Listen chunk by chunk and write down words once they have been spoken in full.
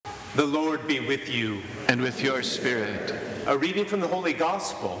The Lord be with you. And with your spirit. A reading from the Holy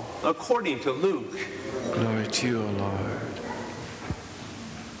Gospel according to Luke. Glory to you, O Lord.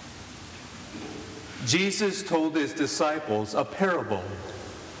 Jesus told his disciples a parable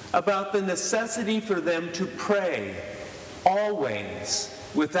about the necessity for them to pray always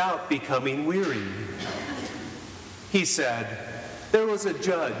without becoming weary. He said, "There was a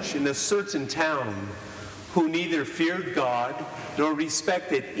judge in a certain town who neither feared God nor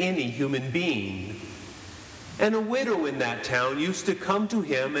respected any human being. And a widow in that town used to come to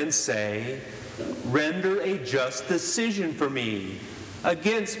him and say, 'Render a just decision for me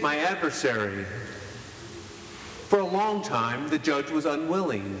against my adversary.' For a long time, the judge was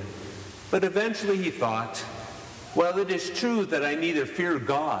unwilling, but eventually he thought, 'Well, it is true that I neither fear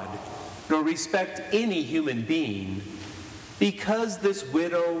God nor respect any human being. Because this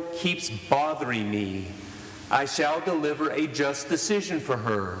widow keeps bothering me, I shall deliver a just decision for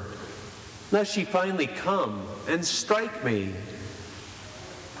her, lest she finally come and strike me.'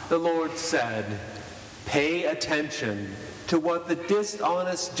 The Lord said, 'Pay attention to what the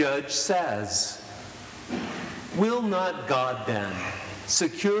dishonest judge says. Will not God then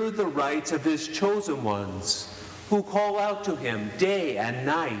secure the rights of his chosen ones who call out to him day and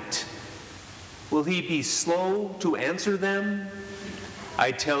night? Will he be slow to answer them?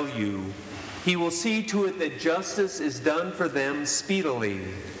 I tell you, he will see to it that justice is done for them speedily.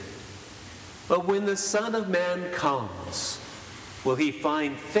 But when the Son of Man comes, will he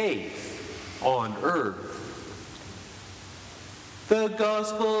find faith on earth?'" The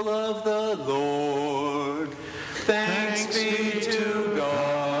Gospel of the Lord. Thanks be to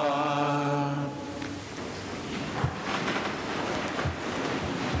God.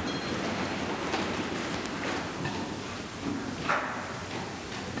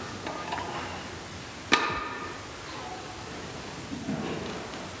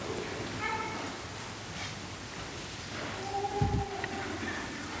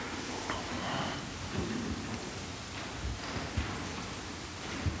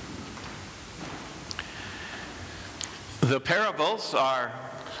 The parables are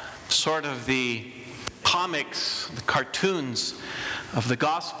sort of the comics, the cartoons of the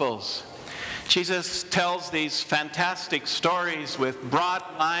Gospels. Jesus tells these fantastic stories with broad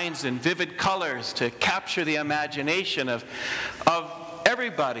lines and vivid colors to capture the imagination of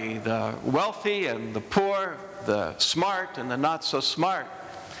everybody, the wealthy and the poor, the smart and the not so smart.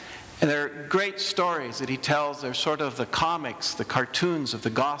 And they're great stories that he tells. They're sort of the comics, the cartoons of the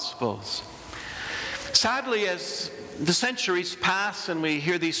Gospels. Sadly, as the centuries pass and we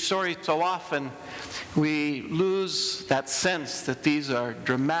hear these stories so often, we lose that sense that these are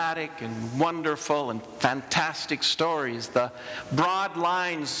dramatic and wonderful and fantastic stories. The broad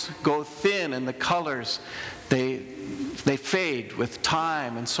lines go thin and the colors, they fade with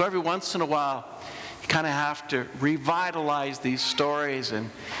time. And so every once in a while, you kind of have to revitalize these stories and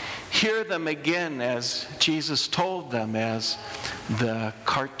hear them again as Jesus told them, as the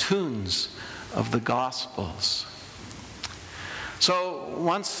cartoons of the Gospels. So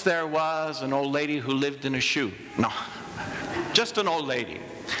once there was an old lady who lived in a shoe. No, just an old lady.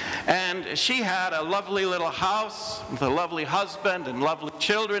 And she had a lovely little house with a lovely husband and lovely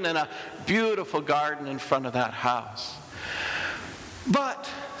children and a beautiful garden in front of that house. But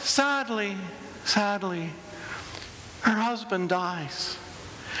sadly, her husband dies.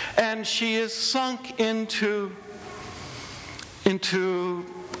 And she is sunk into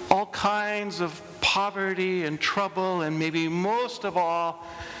all kinds of poverty and trouble, and maybe most of all,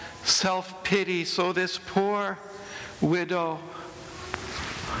 self-pity. So this poor widow,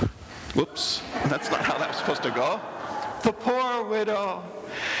 whoops, that's not how that was supposed to go. The poor widow,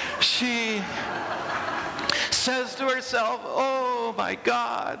 she says to herself, "Oh my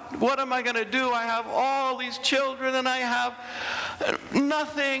God, what am I going to do? I have all these children and I have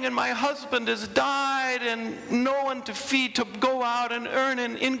nothing, and my husband has died and no one to feed, to go out and earn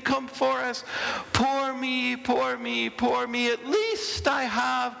an income for us. Poor me, poor me, poor me. At least I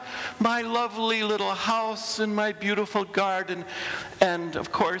have my lovely little house and my beautiful garden and,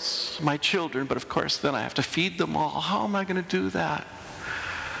 of course, my children, but of course then I have to feed them all. How am I going to do that?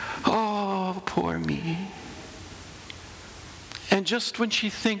 Oh, poor me." And just when she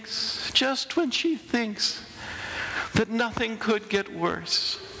thinks that nothing could get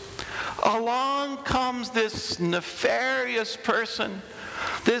worse, along comes this nefarious person,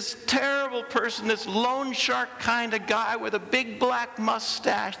 this terrible person, this loan shark kind of guy with a big black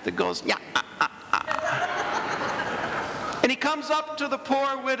mustache that goes, "Yeah, And he comes up to the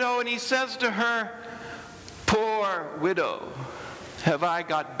poor widow and he says to her, "Poor widow, have I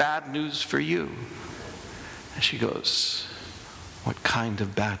got bad news for you?" And she goes, What kind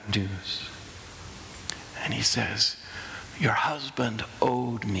of bad news? And he says, your husband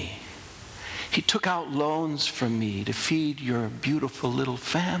owed me. He took out loans from me to feed your beautiful little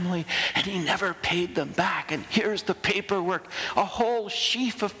family, and he never paid them back. And here's the paperwork, a whole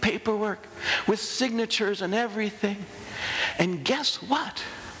sheaf of paperwork with signatures and everything. And guess what?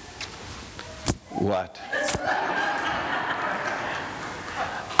 What?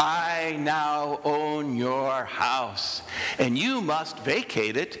 I now own your house, and you must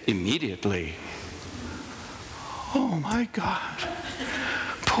vacate it immediately. Oh my God.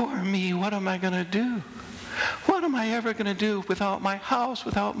 Poor me, what am I going to do? What am I ever going to do without my house,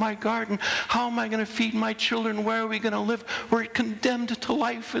 without my garden? How am I going to feed my children? Where are we going to live? We're condemned to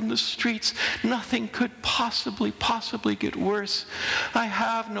life in the streets. Nothing could possibly get worse. I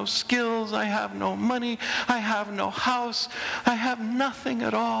have no skills. I have no money. I have no house. I have nothing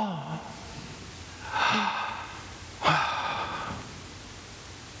at all.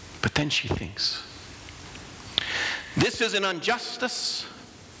 But then she thinks, this is an injustice.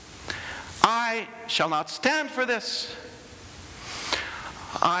 I shall not stand for this.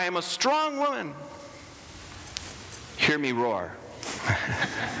 I am a strong woman. Hear me roar.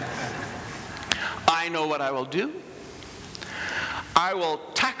 I know what I will do. I will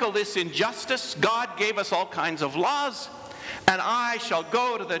tackle this injustice. God gave us all kinds of laws, and I shall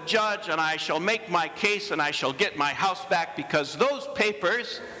go to the judge, and I shall make my case, and I shall get my house back, because those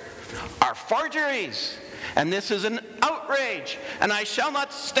papers are forgeries. And this is an outrage, and I shall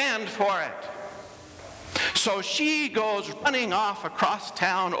not stand for it. So she goes running off across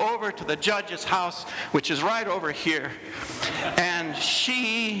town over to the judge's house, which is right over here. And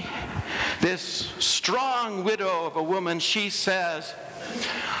she, this strong widow of a woman, she says,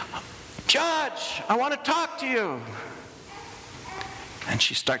 Judge, I want to talk to you. And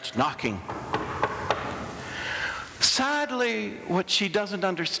she starts knocking. Sadly, what she doesn't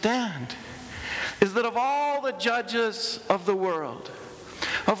understand is that of all the judges of the world,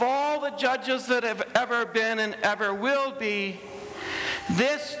 of all the judges that have ever been and ever will be,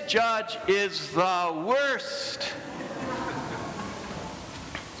 this judge is the worst.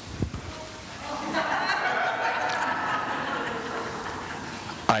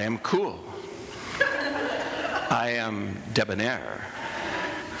 I am cool. I am debonair.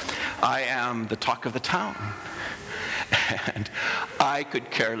 I am the talk of the town. And I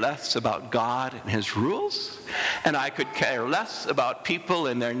could care less about God and his rules, and I could care less about people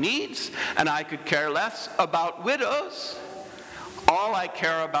and their needs, and I could care less about widows. All I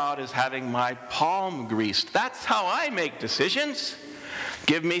care about is having my palm greased. That's how I make decisions.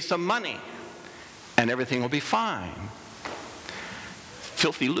 Give me some money, and everything will be fine.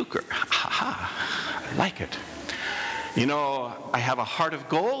 Filthy lucre. Ha ha. I like it. You know, I have a heart of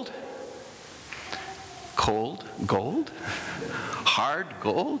gold. Cold gold, hard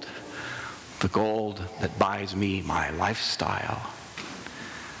gold, the gold that buys me my lifestyle.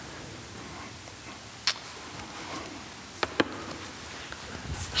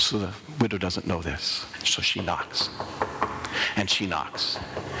 So the widow doesn't know this, so she knocks, and she knocks,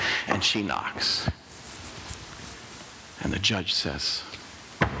 and she knocks. And the judge says,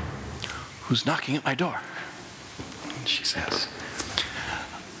 who's knocking at my door? And she says,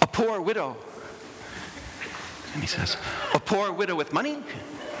 a poor widow. And he says, a poor widow with money?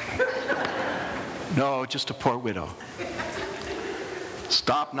 No, just a poor widow.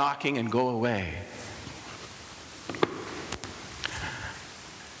 Stop knocking and go away.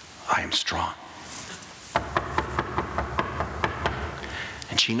 I am strong.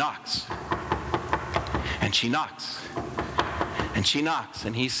 And she knocks. And she knocks. And she knocks.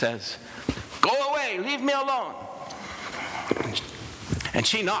 And he says, go away, leave me alone. And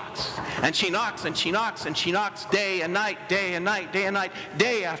she knocks, and she knocks, and she knocks, and she knocks day and night, day and night, day and night,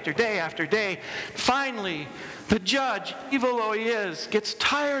 day after day after day. Finally, the judge, evil though he is, gets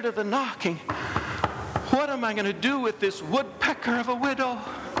tired of the knocking. What am I going to do with this woodpecker of a widow?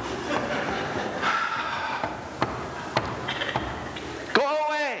 Go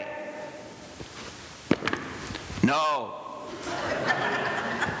away. No.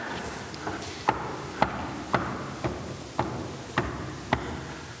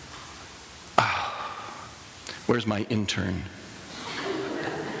 Where's my intern?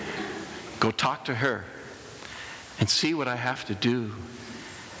 Go talk to her and see what I have to do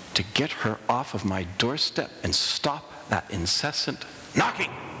to get her off of my doorstep and stop that incessant knocking.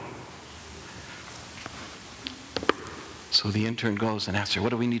 So the intern goes and asks her, what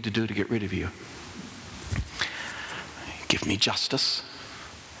do we need to do to get rid of you? Give me justice.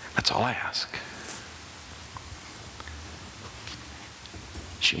 That's all I ask.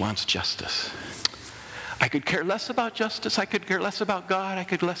 She wants justice. I could care less about justice. I could care less about God. I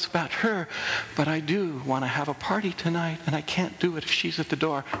could care less about her. But I do want to have a party tonight, and I can't do it if she's at the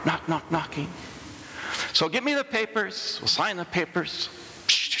door, knock, knock, knocking. So give me the papers. We'll sign the papers.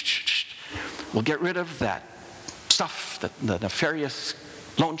 We'll get rid of that stuff that the nefarious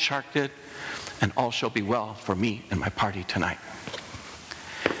loan shark did, and all shall be well for me and my party tonight.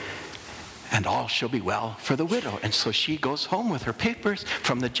 And all shall be well for the widow. And so she goes home with her papers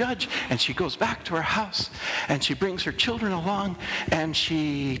from the judge, and she goes back to her house, and she brings her children along, and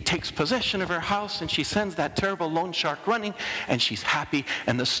she takes possession of her house, and she sends that terrible loan shark running, and she's happy.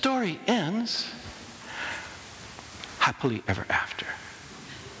 And the story ends happily ever after.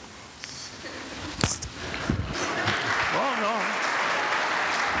 Oh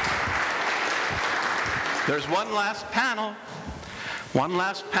no. There's one last panel. One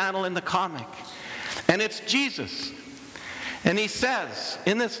last panel in the comic, and it's Jesus. And he says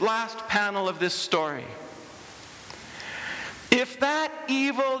in this last panel of this story, if that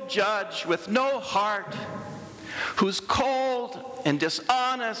evil judge with no heart, who's cold and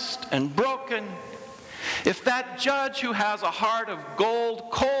dishonest and broken, if that judge who has a heart of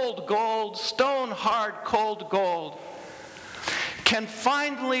gold, cold gold, stone hard cold gold, can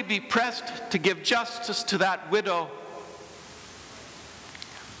finally be pressed to give justice to that widow,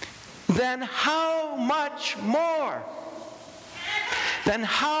 then how much more? Then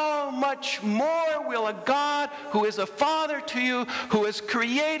how much more will a God who is a father to you, who has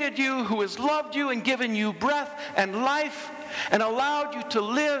created you, who has loved you and given you breath and life and allowed you to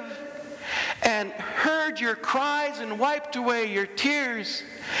live and heard your cries and wiped away your tears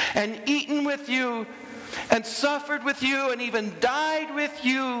and eaten with you and suffered with you and even died with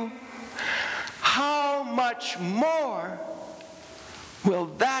you, how much more will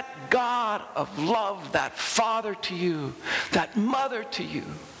that God of love, that father to you, that mother to you,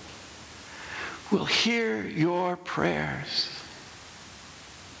 will hear your prayers?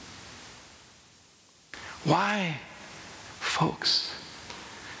 Why, folks,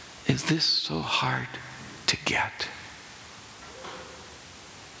 is this so hard to get?